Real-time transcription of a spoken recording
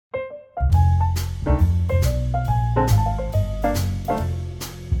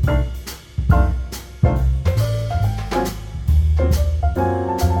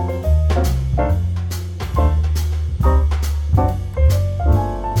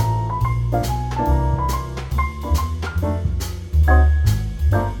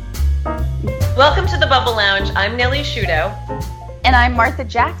Bubble Lounge. I'm Nellie Shudo. And I'm Martha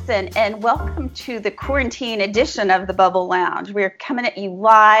Jackson, and welcome to the quarantine edition of the Bubble Lounge. We're coming at you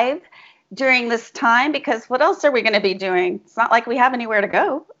live during this time because what else are we going to be doing? It's not like we have anywhere to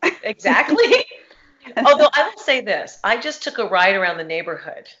go. Exactly. Although I will say this, I just took a ride around the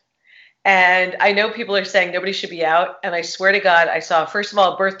neighborhood. And I know people are saying nobody should be out. And I swear to God, I saw, first of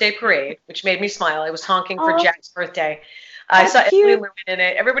all, a birthday parade, which made me smile. I was honking for Jack's birthday. I saw everyone in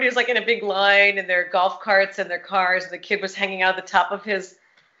it. Everybody was like in a big line in their golf carts and their cars. And the kid was hanging out at the top of his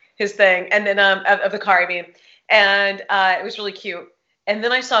thing. And then of the car, I mean. And it was really cute. And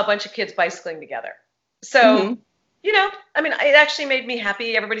then I saw a bunch of kids bicycling together. So, you know, I mean, it actually made me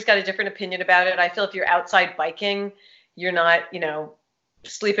happy. Everybody's got a different opinion about it. I feel if you're outside biking, you're not,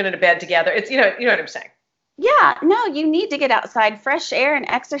 sleeping in a bed together. It's, you know what I'm saying? Yeah, no, you need to get outside. Fresh air and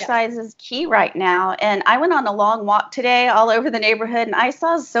exercise is key right now. And I went on a long walk today all over the neighborhood, and I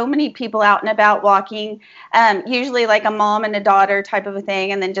saw so many people out and about walking, usually like a mom and a daughter type of a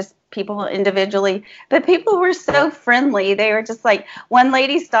thing, and then just people individually. But people were so friendly. They were just like, one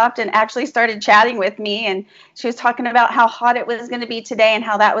lady stopped and actually started chatting with me, and she was talking about how hot it was going to be today and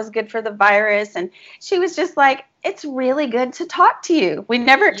how that was good for the virus. And she was just like, it's really good to talk to you. We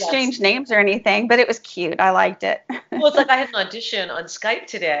never exchanged names or anything, but it was cute. I liked it. Well, it's like I had an audition on Skype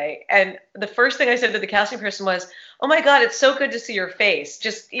today, and the first thing I said to the casting person was, "Oh my God, it's so good to see your face,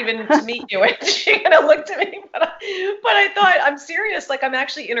 just even to meet you." And she kind of looked at me, but I thought, I'm serious. Like, I'm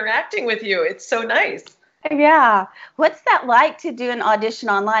actually interacting with you. It's so nice. Yeah. What's that like to do an audition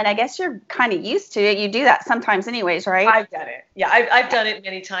online? I guess you're kind of used to it. You do that sometimes anyways, right? I've done it. Yeah, I've done it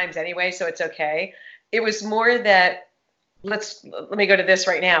many times anyway, so it's okay. It was more that, let me go to this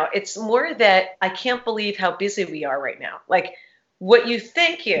right now. It's more that I can't believe how busy we are right now. Like, what you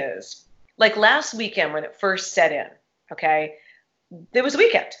think is, like last weekend when it first set in, okay, there was a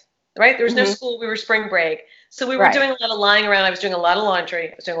weekend, right? There was no school. We were spring break. So we were doing a lot of lying around. I was doing a lot of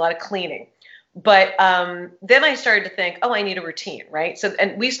laundry. I was doing a lot of cleaning. But then I started to think, I need a routine, right? So,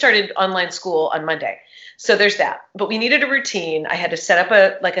 and we started online school on Monday. So there's that. But we needed a routine. I had to set up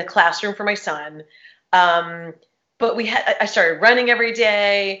a classroom for my son. But I started running every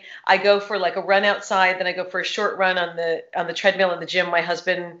day. I go for like a run outside, then I go for a short run on the treadmill in the gym my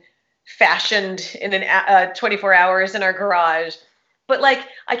husband fashioned in 24 hours in our garage. But like,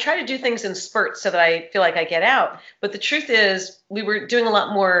 I try to do things in spurts so that I feel like I get out. But the truth is, we were doing a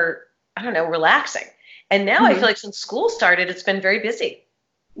lot more, relaxing. And now I feel like since school started, it's been very busy.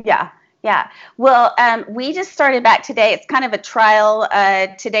 Yeah. Well, we just started back today. It's kind of a trial.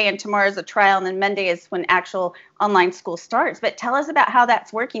 Today and tomorrow is a trial, and then Monday is when actual online school starts. But tell us about how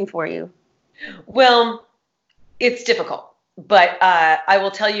that's working for you. Well, it's difficult. But I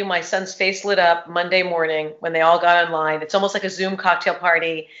will tell you, my son's face lit up Monday morning when they all got online. It's almost like a Zoom cocktail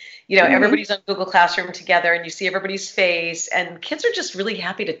party. Everybody's on Google Classroom together, and you see everybody's face. And kids are just really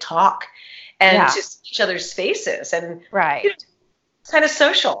happy to talk and to see each other's faces. And it's kind of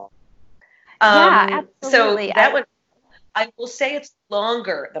social. Yeah, absolutely. So that one, I will say it's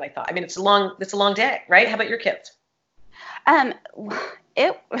longer than I thought. I mean, it's a long day, right? How about your kids? I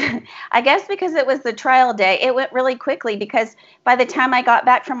guess because it was the trial day, it went really quickly because by the time I got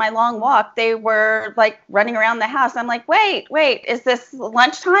back from my long walk, they were like running around the house. I'm like, wait, is this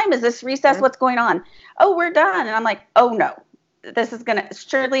lunchtime? Is this recess? What's going on? Oh, we're done. And I'm like, oh no, this is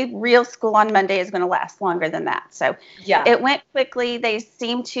surely real school on Monday is going to last longer than that. So it went quickly. They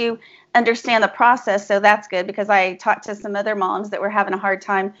seemed to understand the process. So that's good because I talked to some other moms that were having a hard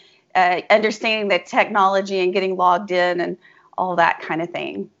time understanding the technology and getting logged in and all that kind of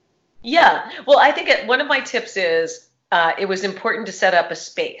thing. Yeah. Well, I think one of my tips is it was important to set up a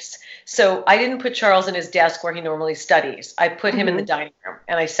space. So I didn't put Charles in his desk where he normally studies. I put him in the dining room,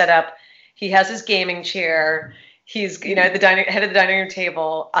 and I set up, he has his gaming chair. He's, at the head of the dining room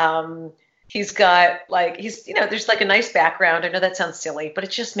table. He's got there's like a nice background. I know that sounds silly, but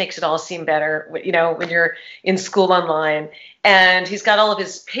it just makes it all seem better, when you're in school online. And he's got all of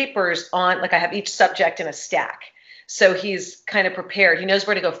his papers on, like I have each subject in a stack. So he's kind of prepared. He knows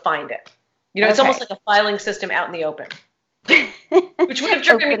where to go find it. It's almost like a filing system out in the open, which would have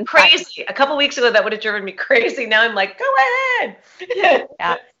driven me crazy. A couple weeks ago, that would have driven me crazy. Now I'm like, go ahead.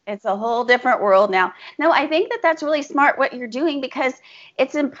 Yeah. It's a whole different world now. No, I think that's really smart what you're doing because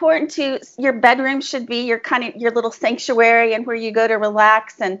it's important your bedroom should be your little sanctuary and where you go to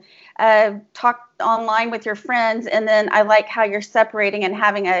relax and talk online with your friends. And then I like how you're separating and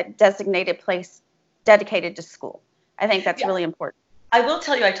having a designated place dedicated to school. I think that's really important. I will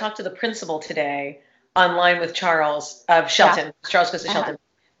tell you, I talked to the principal today online with Charles of Shelton. Yeah. Charles goes to Shelton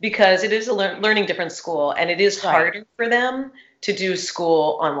because it is a learning difference school, and it is harder for them to do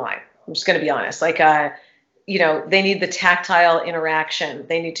school online. I'm just going to be honest. Like, they need the tactile interaction.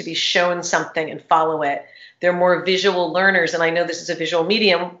 They need to be shown something and follow it. They're more visual learners. And I know this is a visual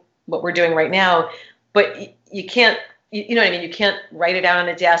medium, what we're doing right now, but you can't, you know what I mean? You can't write it out on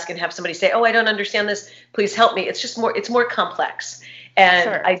a desk and have somebody say, oh, I don't understand this. Please help me. It's more complex. And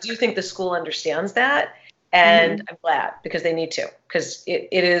Sure. I do think the school understands that. And I'm glad, because they need to, because it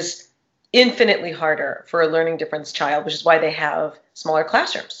is infinitely harder for a learning difference child, which is why they have smaller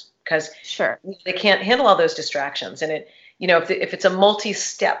classrooms, because Sure. they can't handle all those distractions. And if it's a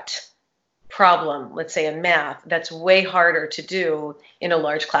multi-stepped problem, let's say in math, that's way harder to do in a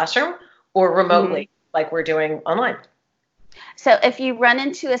large classroom or remotely, like we're doing online. So if you run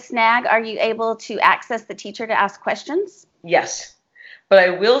into a snag, are you able to access the teacher to ask questions? Yes. But I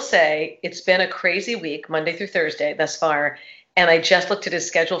will say it's been a crazy week, Monday through Thursday thus far. And I just looked at his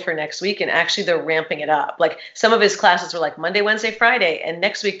schedule for next week, and actually they're ramping it up. Like, some of his classes were like Monday, Wednesday, Friday. And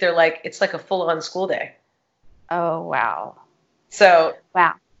next week they're like, it's like a full-on school day. Oh, wow. So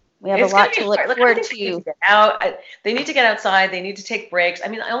wow. We have a lot to look forward to. They need to get outside. They need to take breaks. I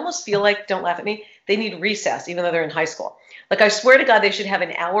mean, I almost feel like, don't laugh at me, they need recess, even though they're in high school. Like, I swear to God, they should have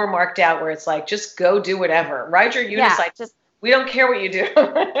an hour marked out where it's like, just go do whatever. Ride your unicycle. We don't care what you do.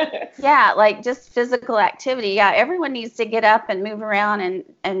 Yeah, like just physical activity. Yeah, everyone needs to get up and move around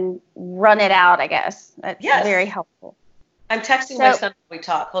and run it out, I guess. That's very helpful. I'm texting my son while we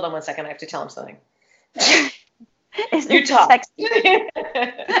talk. Hold on one second. I have to tell him something. You talk.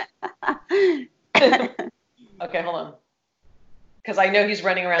 Okay, hold on. Because I know he's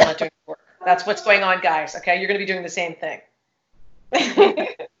running around not doing work. That's what's going on, guys. Okay, you're going to be doing the same thing.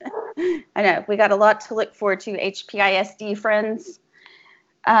 I know. We got a lot to look forward to, HPISD friends.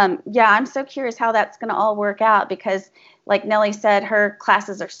 Yeah, I'm so curious how that's going to all work out, because like Nellie said, her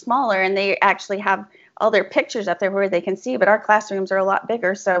classes are smaller and they actually have all their pictures up there where they can see, but our classrooms are a lot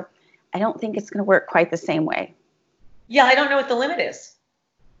bigger. So I don't think it's going to work quite the same way. Yeah, I don't know what the limit is.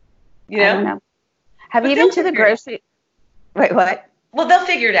 I don't know. Have you been to the grocery? Wait, what? Well, they'll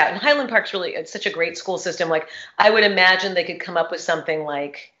figure it out. And Highland Park's it's such a great school system. Like, I would imagine they could come up with something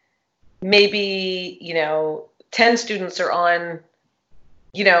like maybe, 10 students are on,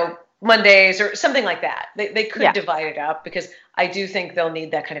 Mondays or something like that. They could divide it up, because I do think they'll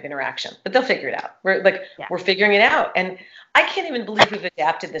need that kind of interaction, but they'll figure it out. We're figuring it out. And I can't even believe we've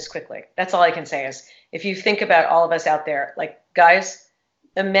adapted this quickly. That's all I can say is, if you think about all of us out there, like, guys,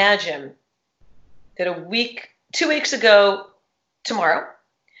 imagine that 2 weeks ago tomorrow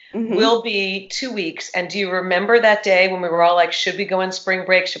will be 2 weeks. And do you remember that day when we were all like, should we go on spring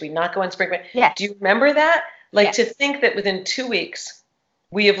break? Should we not go on spring break? Yeah. Do you remember that? Like, to think that within 2 weeks,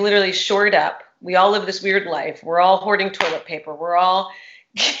 we have literally shored up. We all live this weird life. We're all hoarding toilet paper. We're all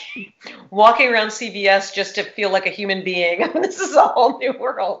walking around CVS just to feel like a human being. This is a whole new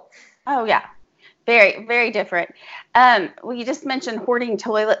world. Oh, yeah. Very, very different. Well, you just mentioned hoarding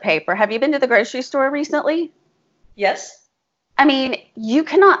toilet paper. Have you been to the grocery store recently? Yes. I mean, you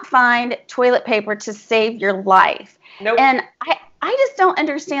cannot find toilet paper to save your life. Nope. And I just don't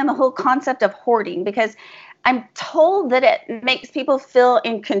understand the whole concept of hoarding, because I'm told that it makes people feel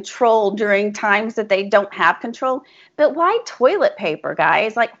in control during times that they don't have control. But why toilet paper,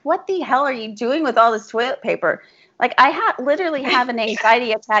 guys? Like, what the hell are you doing with all this toilet paper? Like, I literally have an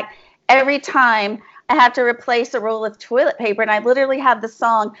anxiety attack every time I have to replace a roll of toilet paper. And I literally have the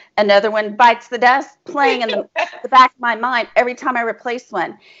song "Another One Bites the Dust" playing in the back of my mind every time I replace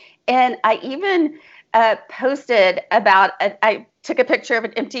one. And I even posted about it. I took a picture of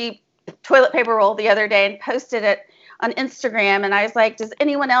an empty toilet paper roll the other day and posted it on Instagram. And I was like, does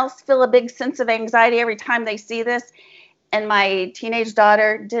anyone else feel a big sense of anxiety every time they see this? And my teenage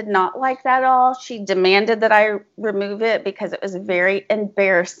daughter did not like that at all. She demanded that I remove it because it was very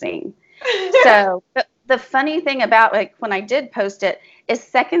embarrassing. So the funny thing about, like, when I did post it is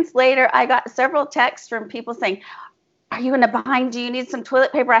seconds later, I got several texts from people saying, are you in a bind? Do you need some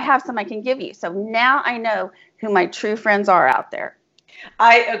toilet paper? I have some I can give you. So now I know who my true friends are out there.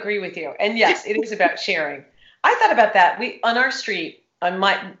 I agree with you. And yes, it is about sharing. I thought about that. On our street,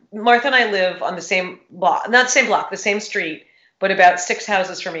 Martha and I live on the same block, not the same block, the same street, but about 6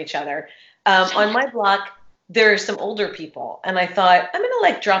 houses from each other. On my block, there are some older people. And I thought, I'm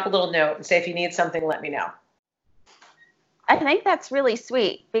going to drop a little note and say, if you need something, let me know. I think that's really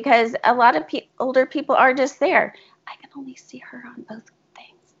sweet, because a lot of older people are just there. I can only see her on both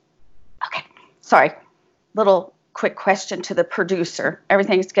things. Okay. Sorry. Little quick question to the producer.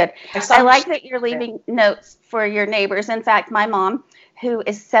 Everything's good. I like that you're leaving notes for your neighbors. In fact, my mom, who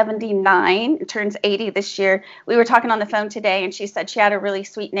is 79, turns 80 this year. We were talking on the phone today, and she said she had a really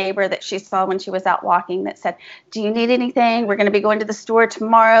sweet neighbor that she saw when she was out walking that said, "Do you need anything? We're going to be going to the store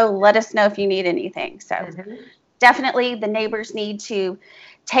tomorrow. Let us know if you need anything." So definitely the neighbors need to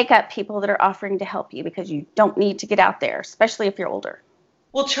take up people that are offering to help you, because you don't need to get out there, especially if you're older.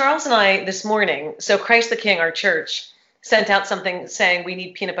 Well, Charles and I this morning, so Christ the King, our church, sent out something saying we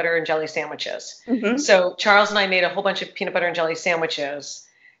need peanut butter and jelly sandwiches. So Charles and I made a whole bunch of peanut butter and jelly sandwiches.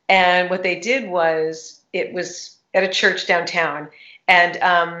 And what they did was, it was at a church downtown.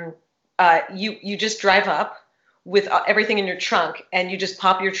 And you just drive up with everything in your trunk, and you just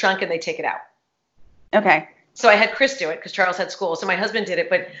pop your trunk and they take it out. Okay. So I had Chris do it because Charles had school. So my husband did it.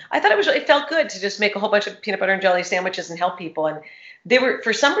 But I thought it felt good to just make a whole bunch of peanut butter and jelly sandwiches and help people. And they were,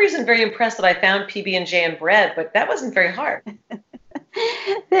 for some reason, very impressed that I found PB&J and bread, but that wasn't very hard.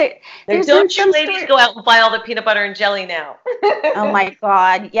 Don't you ladies go out and buy all the peanut butter and jelly now. Oh, my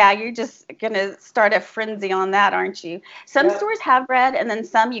God. Yeah, you're just going to start a frenzy on that, aren't you? Some stores have bread, and then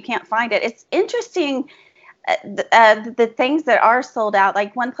some you can't find it. It's interesting, the things that are sold out.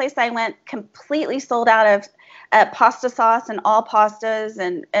 Like one place I went completely sold out of pasta sauce and all pastas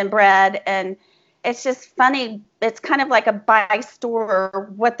and bread, and it's just funny. It's kind of like a by store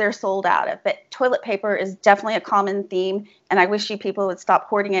what they're sold out of. But toilet paper is definitely a common theme, and I wish you people would stop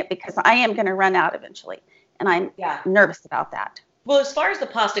hoarding it, because I am going to run out eventually, and I'm nervous about that. Well, as far as the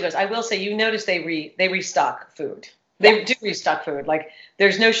pasta goes, I will say, you notice they restock food. They do restock food. Like,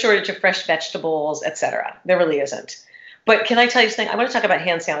 there's no shortage of fresh vegetables, etc. There really isn't. But can I tell you something? I want to talk about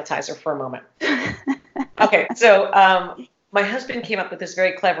hand sanitizer for a moment. Okay, so my husband came up with this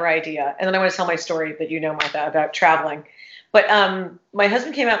very clever idea, and then I want to tell my story that you know, Martha, about traveling. But my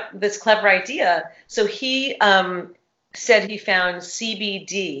husband came up with this clever idea. So he said he found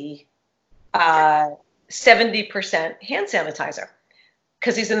CBD 70% hand sanitizer,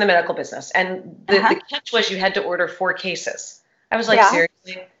 because he's in the medical business. And the catch was you had to order 4 cases. I was like,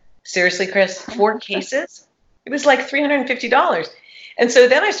 seriously, Chris, 4 cases? It was like $350. And so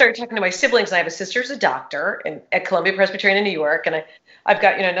then I started talking to my siblings, and I have a sister who's a doctor at Columbia Presbyterian in New York, and I've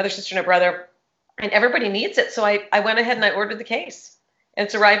got another sister and a brother, and everybody needs it. So I went ahead and I ordered the case, and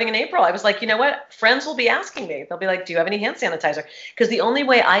it's arriving in April. I was like, you know what? Friends will be asking me. They'll be like, do you have any hand sanitizer? Because the only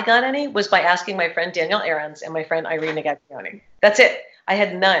way I got any was by asking my friend Danielle Ahrens and my friend Irene Negazioni. That's it. I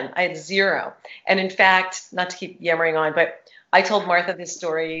had none. I had 0. And in fact, not to keep yammering on, but I told Martha this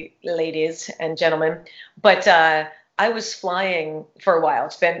story, ladies and gentlemen, but I was flying for a while.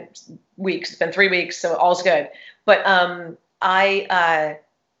 It's been weeks. It's been 3 weeks, so all's good. But I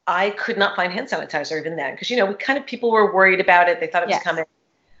could not find hand sanitizer even then, because people were worried about it. They thought it was coming.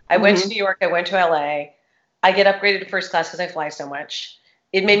 I went to New York. I went to LA. I get upgraded to first class because I fly so much.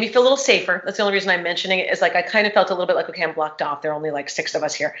 It made me feel a little safer. That's the only reason I'm mentioning it, is like I kind of felt a little bit like, okay, I'm blocked off. There are only like 6 of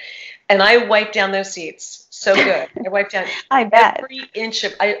us here. And I wiped down those seats so good. I wiped down every inch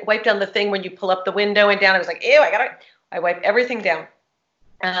of, I wiped down the thing when you pull up the window and down. I was like, ew, I wiped everything down.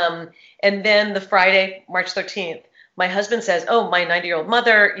 And then the Friday, March 13th, my husband says, oh, my 90-year-old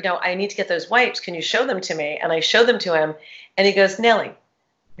mother, I need to get those wipes. Can you show them to me? And I show them to him, and he goes, Nellie,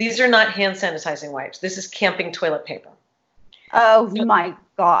 these are not hand sanitizing wipes. This is camping toilet paper. Oh, my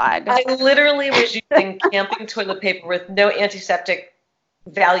God. I literally was using camping toilet paper with no antiseptic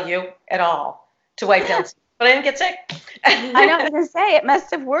value at all to wipe down, but I didn't get sick. I know, I was going to say, it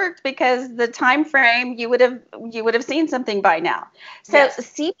must have worked, because the time frame, you would have seen something by now. So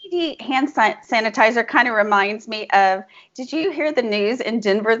CBD hand sanitizer kind of reminds me of, did you hear the news in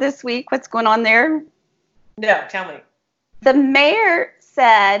Denver this week? What's going on there? No, tell me. The mayor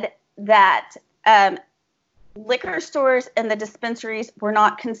said that liquor stores and the dispensaries were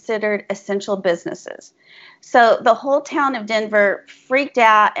not considered essential businesses. So the whole town of Denver freaked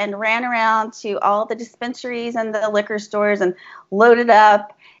out and ran around to all the dispensaries and the liquor stores and loaded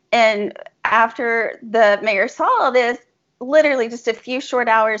up. And after the mayor saw all this, literally just a few short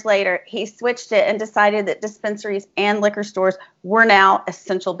hours later, he switched it and decided that dispensaries and liquor stores were now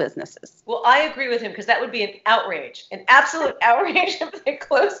essential businesses. Well, I agree with him, because that would be an outrage, an absolute outrage if they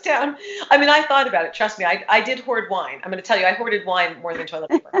closed down. I mean, I thought about it. Trust me, I did hoard wine. I'm going to tell you, I hoarded wine more than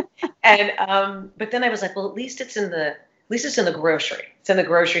toilet paper. And but then I was like, well, at least it's in the grocery. It's in the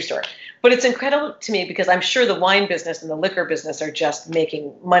grocery store. But it's incredible to me, because I'm sure the wine business and the liquor business are just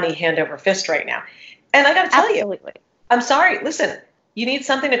making money hand over fist right now. And I got to tell you, I'm sorry. Listen, you need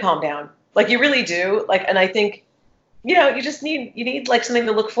something to calm down. Like, you really do. Like, and I think, you need like something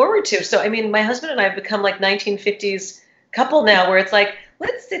to look forward to. So, I mean, my husband and I have become like 1950s couple now, where it's like,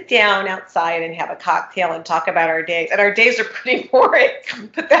 let's sit down outside and have a cocktail and talk about our days. And our days are pretty boring,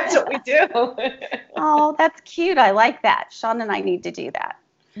 but that's what we do. Oh, that's cute. I like that. Sean and I need to do that.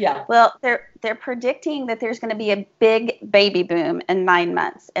 Yeah. Well, they're predicting that there's going to be a big baby boom in 9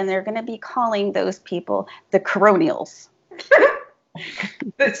 months, and they're going to be calling those people the coronials.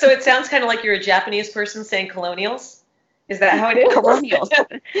 So it sounds kind of like you're a Japanese person saying colonials. Is that how it is? Colonials.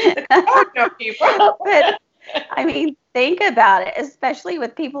 No, people. But I mean, think about it, especially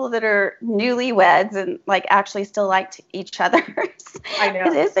with people that are newlyweds and like actually still like each other. I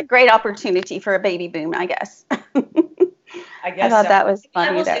know. It is a great opportunity for a baby boom, I guess. I guess I thought so. that was funny.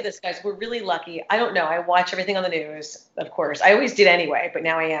 I will say this, guys. We're really lucky. I don't know. I watch everything on the news, of course. I always did anyway, but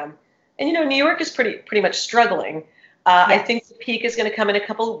now I am. And, you know, New York is pretty much struggling. I think the peak is going to come in a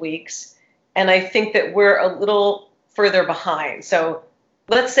couple of weeks. And I think that we're a little further behind. So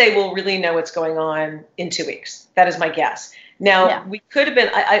let's say we'll really know what's going on in 2 weeks. That is my guess. Now, we could have been,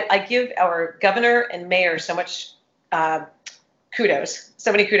 I give our governor and mayor so much kudos,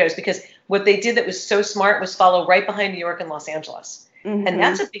 so many kudos, because what they did that was so smart was follow right behind New York and Los Angeles. Mm-hmm. And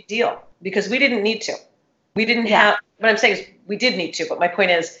that's a big deal because we didn't need to. We didn't have, what I'm saying is we did need to, but my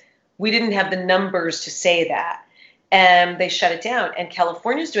point is we didn't have the numbers to say that. And they shut it down. And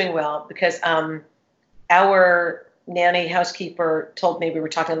California's doing well because our nanny housekeeper told me, we were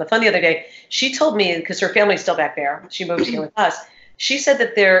talking on the phone the other day, she told me, because her family's still back there, she moved here with us, she said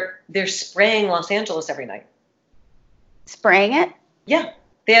that they're spraying Los Angeles every night. Spraying it? Yeah.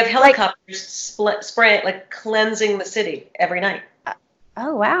 They have helicopters spraying, like cleansing the city every night.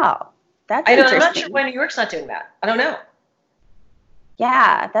 Oh, wow. That's interesting. I'm not sure why New York's not doing that. I don't know.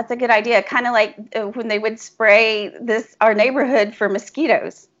 Yeah, that's a good idea. Kind of like when they would spray our neighborhood for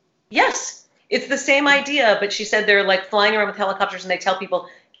mosquitoes. Yes, it's the same idea, but she said they're like flying around with helicopters and they tell people,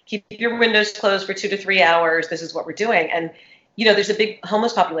 keep your windows closed for 2 to 3 hours. This is what we're doing. And, you know, there's a big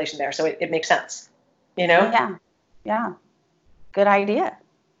homeless population there, so it makes sense, you know? Yeah. Good idea.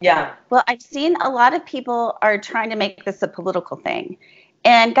 Yeah. Well, I've seen a lot of people are trying to make this a political thing.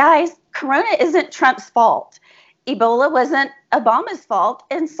 And guys, Corona isn't Trump's fault. Ebola wasn't Obama's fault,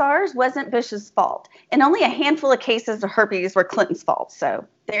 and SARS wasn't Bush's fault. And only a handful of cases of herpes were Clinton's fault. So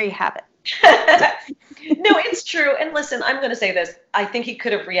there you have it. No, it's true. And listen, I'm going to say this. I think he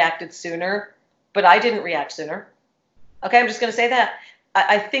could have reacted sooner, but I didn't react sooner. Okay, I'm just going to say that.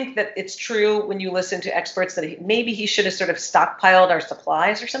 I think that it's true when you listen to experts that maybe he should have sort of stockpiled our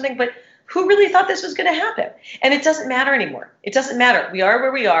supplies or something, but who really thought this was going to happen? And it doesn't matter anymore. It doesn't matter. We are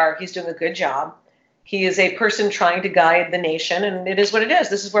where we are. He's doing a good job. He is a person trying to guide the nation, and it is what it is.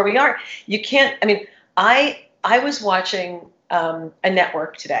 This is where we are. You can't, I mean, I was watching a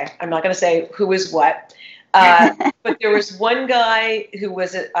network today. I'm not going to say who is what, but there was one guy who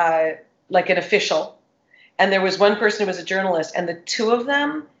was like an official, and there was one person who was a journalist, and the two of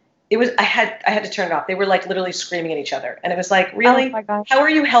them, I had to turn it off. They were like literally screaming at each other, and it was like, really? Oh my gosh. How are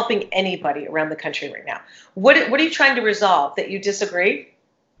you helping anybody around the country right now? What are you trying to resolve? That you disagree?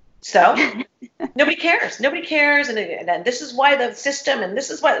 So nobody cares. Nobody cares. And this is why the system, and this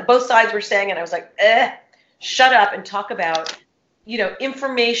is what both sides were saying. And I was like, shut up and talk about, you know,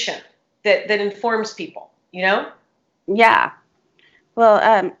 information that informs people, you know? Yeah.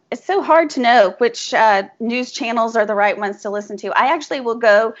 Well, it's so hard to know which news channels are the right ones to listen to. I actually will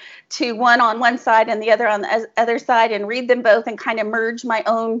go to one on one side and the other on the other side and read them both and kind of merge my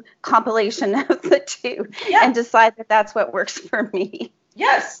own compilation of the two and decide that that's what works for me.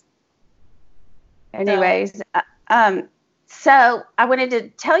 Yes. Anyways, so I wanted to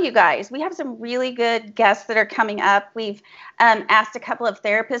tell you guys, we have some really good guests that are coming up. We've asked a couple of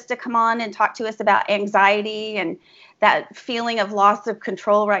therapists to come on and talk to us about anxiety and that feeling of loss of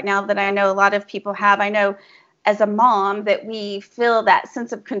control right now that I know a lot of people have. I know as a mom that we feel that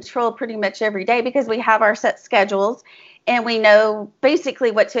sense of control pretty much every day because we have our set schedules and we know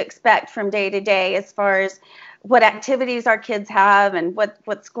basically what to expect from day to day as far as what activities our kids have and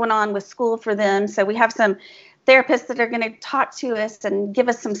what's going on with school for them. So we have some therapists that are going to talk to us and give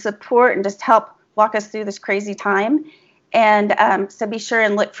us some support and just help walk us through this crazy time. And so be sure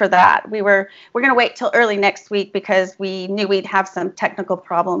and look for that. We're going to wait till early next week because we knew we'd have some technical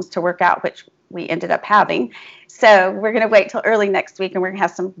problems to work out, which we ended up having. So we're going to wait till early next week and we're going to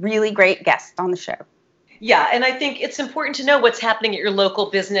have some really great guests on the show. Yeah, and I think it's important to know what's happening at your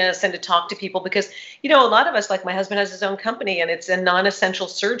local business and to talk to people because, you know, a lot of us, like my husband has his own company and it's a non-essential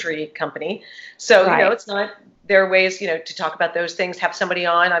surgery company. So, you know, it's not, there are ways, you know, to talk about those things, have somebody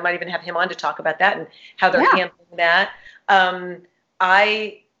on. I might even have him on to talk about that and how they're handling that.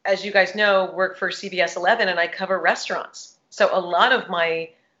 I, as you guys know, work for CBS 11 and I cover restaurants. So a lot of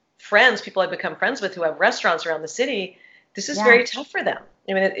my friends, people I've become friends with who have restaurants around the city, this is very tough for them.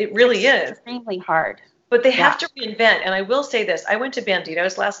 I mean, it really is. Extremely hard. But they have to reinvent. And I will say this. I went to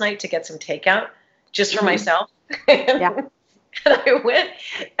Bandito's last night to get some takeout just for myself. Yeah. And I went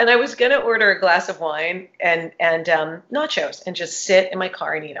and I was going to order a glass of wine and nachos and just sit in my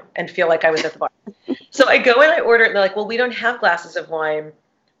car and eat them and feel like I was at the bar. So I go and I order it and they're like, well, we don't have glasses of wine.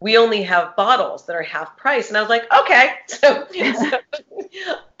 We only have bottles that are half price. And I was like, okay. So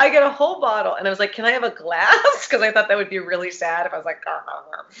I get a whole bottle and I was like, can I have a glass? Because I thought that would be really sad if I was like,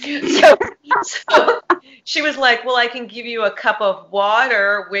 so she was like, well, I can give you a cup of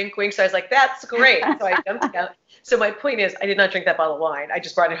water, wink, wink. So I was like, that's great. So I jumped out. So my point is, I did not drink that bottle of wine. I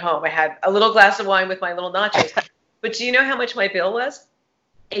just brought it home. I had a little glass of wine with my little nachos. But do you know how much my bill was?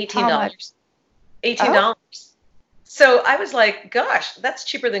 $18. $18. Oh. So I was like, gosh, that's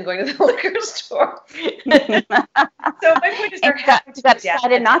cheaper than going to the liquor store. So my point is, you got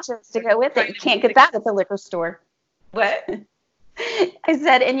side of nachos to go with it. You can't get that at the liquor store. What? I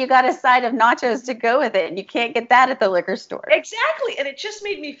said, and you got a side of nachos to go with it, and you can't get that at the liquor store. Exactly. And it just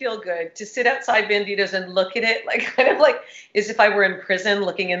made me feel good to sit outside Bandito's and look at it, like kind of like as if I were in prison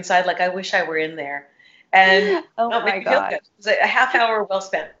looking inside, like I wish I were in there. And oh my God. It was a half hour well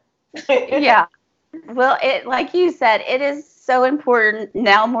spent. Yeah. Well, like you said, it is so important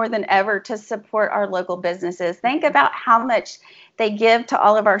now more than ever to support our local businesses. Think about how much they give to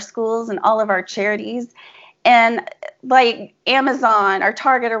all of our schools and all of our charities. And like Amazon or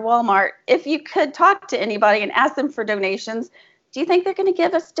Target or Walmart, if you could talk to anybody and ask them for donations, do you think they're going to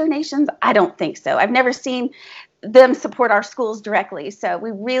give us donations? I don't think so. I've never seen them support our schools directly. So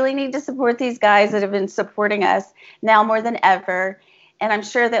we really need to support these guys that have been supporting us now more than ever. And I'm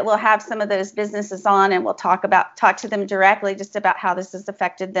sure that we'll have some of those businesses on and we'll talk to them directly just about how this has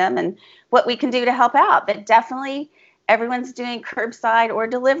affected them and what we can do to help out. But definitely everyone's doing curbside or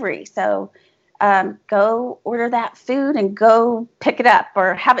delivery. So go order that food and go pick it up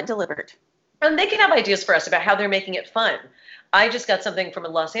or have it delivered. And they can have ideas for us about how they're making it fun. I just got something from a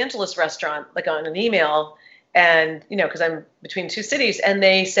Los Angeles restaurant, like on an email, and, because I'm between two cities, and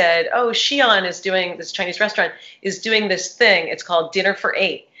they said, oh, Xi'an is doing, this Chinese restaurant is doing this thing. It's called Dinner for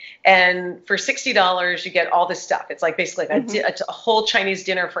 8. And for $60, you get all this stuff. It's like basically a whole Chinese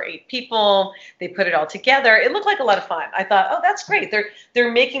dinner for 8 people. They put it all together. It looked like a lot of fun. I thought, oh, that's great.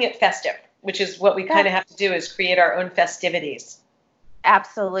 They're making it festive, which is what we kind of have to do, is create our own festivities.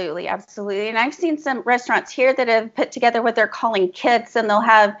 Absolutely, absolutely. And I've seen some restaurants here that have put together what they're calling kits, and they'll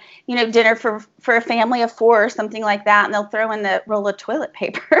have, dinner for a family of 4 or something like that, and they'll throw in the roll of toilet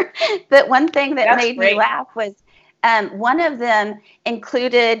paper. But one thing that made me laugh was one of them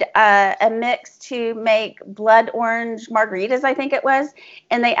included a mix to make blood orange margaritas, I think it was,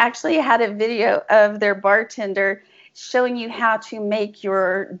 and they actually had a video of their bartender showing you how to make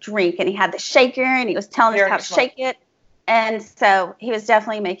your drink, and he had the shaker, and he was telling us how to shake it. And so he was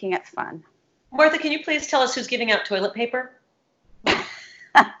definitely making it fun. Martha, can you please tell us who's giving out toilet paper?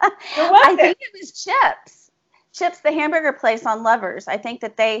 I think it was Chips. Chips, the hamburger place on Lovers. I think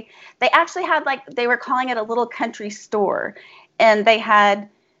that they actually had, they were calling it a little country store. And they had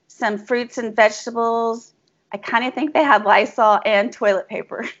some fruits and vegetables. I kind of think they had Lysol and toilet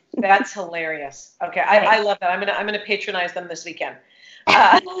paper. That's hilarious. Okay, I love that. I'm gonna patronize them this weekend.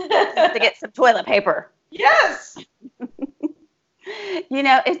 To get some toilet paper. Yes.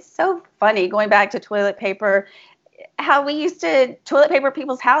 It's so funny going back to toilet paper, how we used to toilet paper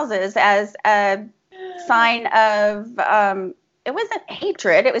people's houses as a sign of, it wasn't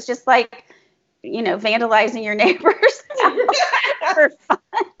hatred. It was just vandalizing your neighbor's house for fun.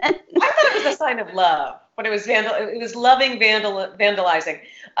 I thought it was a sign of love, but it was loving vandalizing.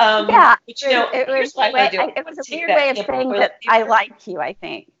 Yeah, but, it was a weird way of saying that I like you, I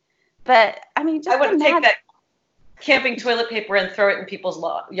think. But I mean, just I would take that camping toilet paper and throw it in people's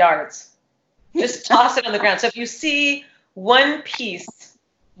yards. Just toss it on the ground. So if you see one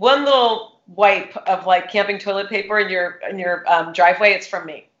little wipe of camping toilet paper in your driveway, it's from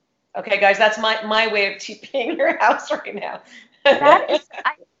me. Okay, guys, that's my way of TPing your house right now.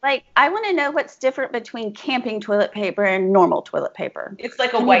 I want to know what's different between camping toilet paper and normal toilet paper. It's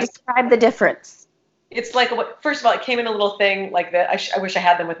like Can wipe. You describe the difference. It's like first of all, it came in a little thing like that. I wish I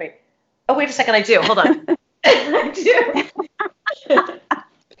had them with me. Oh, wait a second, I do. Hold on. I do.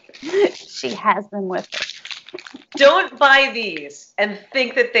 She has them with her. Don't buy these and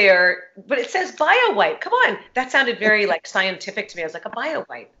think that but it says BioWipe. Come on. That sounded very scientific to me. I was like, a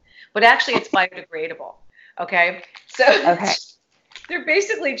BioWipe. But actually it's biodegradable. Okay? So they're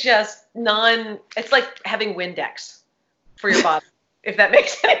basically just it's like having Windex for your body, if that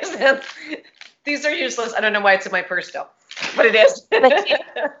makes any sense. These are useless. I don't know why it's in my purse still. But it is. But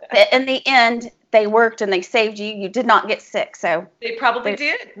in the end, they worked and they saved you. You did not get sick. So they probably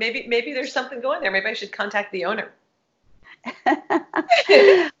did. Maybe there's something going there. Maybe I should contact the owner.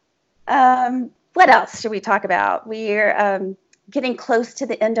 What else should we talk about? We're getting close to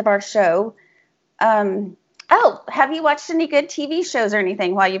the end of our show. Have you watched any good TV shows or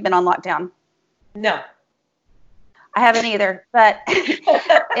anything while you've been on lockdown? No. I haven't either, but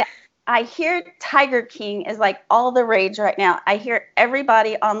I hear Tiger King is like all the rage right now. I hear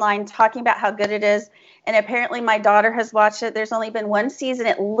everybody online talking about how good it is, and apparently my daughter has watched it. There's only been one season.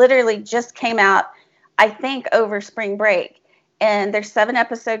 It literally just came out, I think, over spring break, and there's 7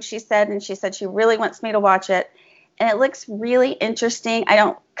 episodes, she said, and she said she really wants me to watch it, and it looks really interesting. I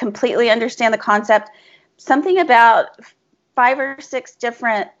don't completely understand the concept. Something about 5 or 6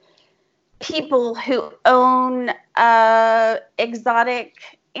 different people who own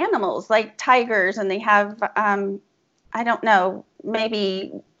exotic animals like tigers, and they have I don't know,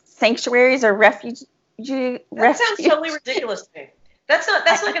 maybe sanctuaries or refuge. That sounds totally ridiculous to me. That's not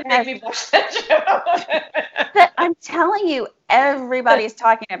going to make me watch that show. But I'm telling you, everybody's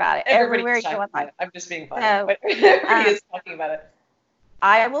talking about it. Everywhere you go online. I'm just being funny, but everybody is talking about it.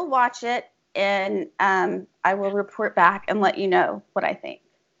 I will watch it, and I will report back and let you know what I think.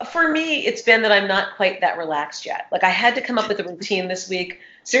 For me, it's been that I'm not quite that relaxed yet. Like, I had to come up with a routine this week.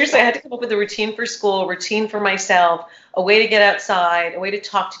 Seriously, I had to come up with a routine for school, a routine for myself, a way to get outside, a way to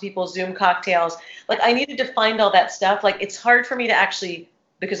talk to people, Zoom cocktails. Like, I needed to find all that stuff. Like, it's hard for me to actually,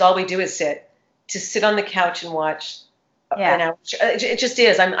 because all we do is sit on the couch and watch an hour. It just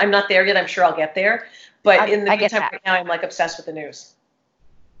is. I'm not there yet. I'm sure I'll get there. But in the meantime, right now, I'm like obsessed with the news.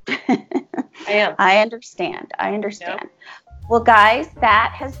 I am. I understand. Yep. Well, guys,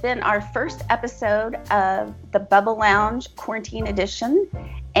 that has been our first episode of the Bubble Lounge Quarantine Edition,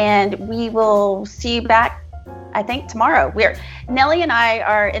 and we will see you back, I think, tomorrow. Nellie and I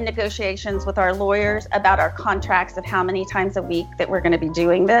are in negotiations with our lawyers about our contracts of how many times a week that we're going to be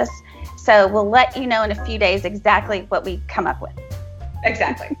doing this. So we'll let you know in a few days exactly what we come up with.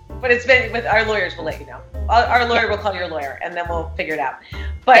 Exactly. But it's been with our lawyers, we'll let you know. Our lawyer will call your lawyer, and then we'll figure it out.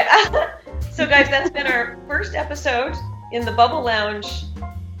 But so, guys, that's been our first episode in the Bubble Lounge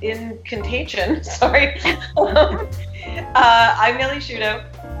in Contagion. Sorry. I'm Nellie Shudo.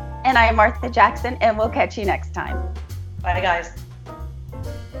 And I am Martha Jackson, and we'll catch you next time. Bye, guys.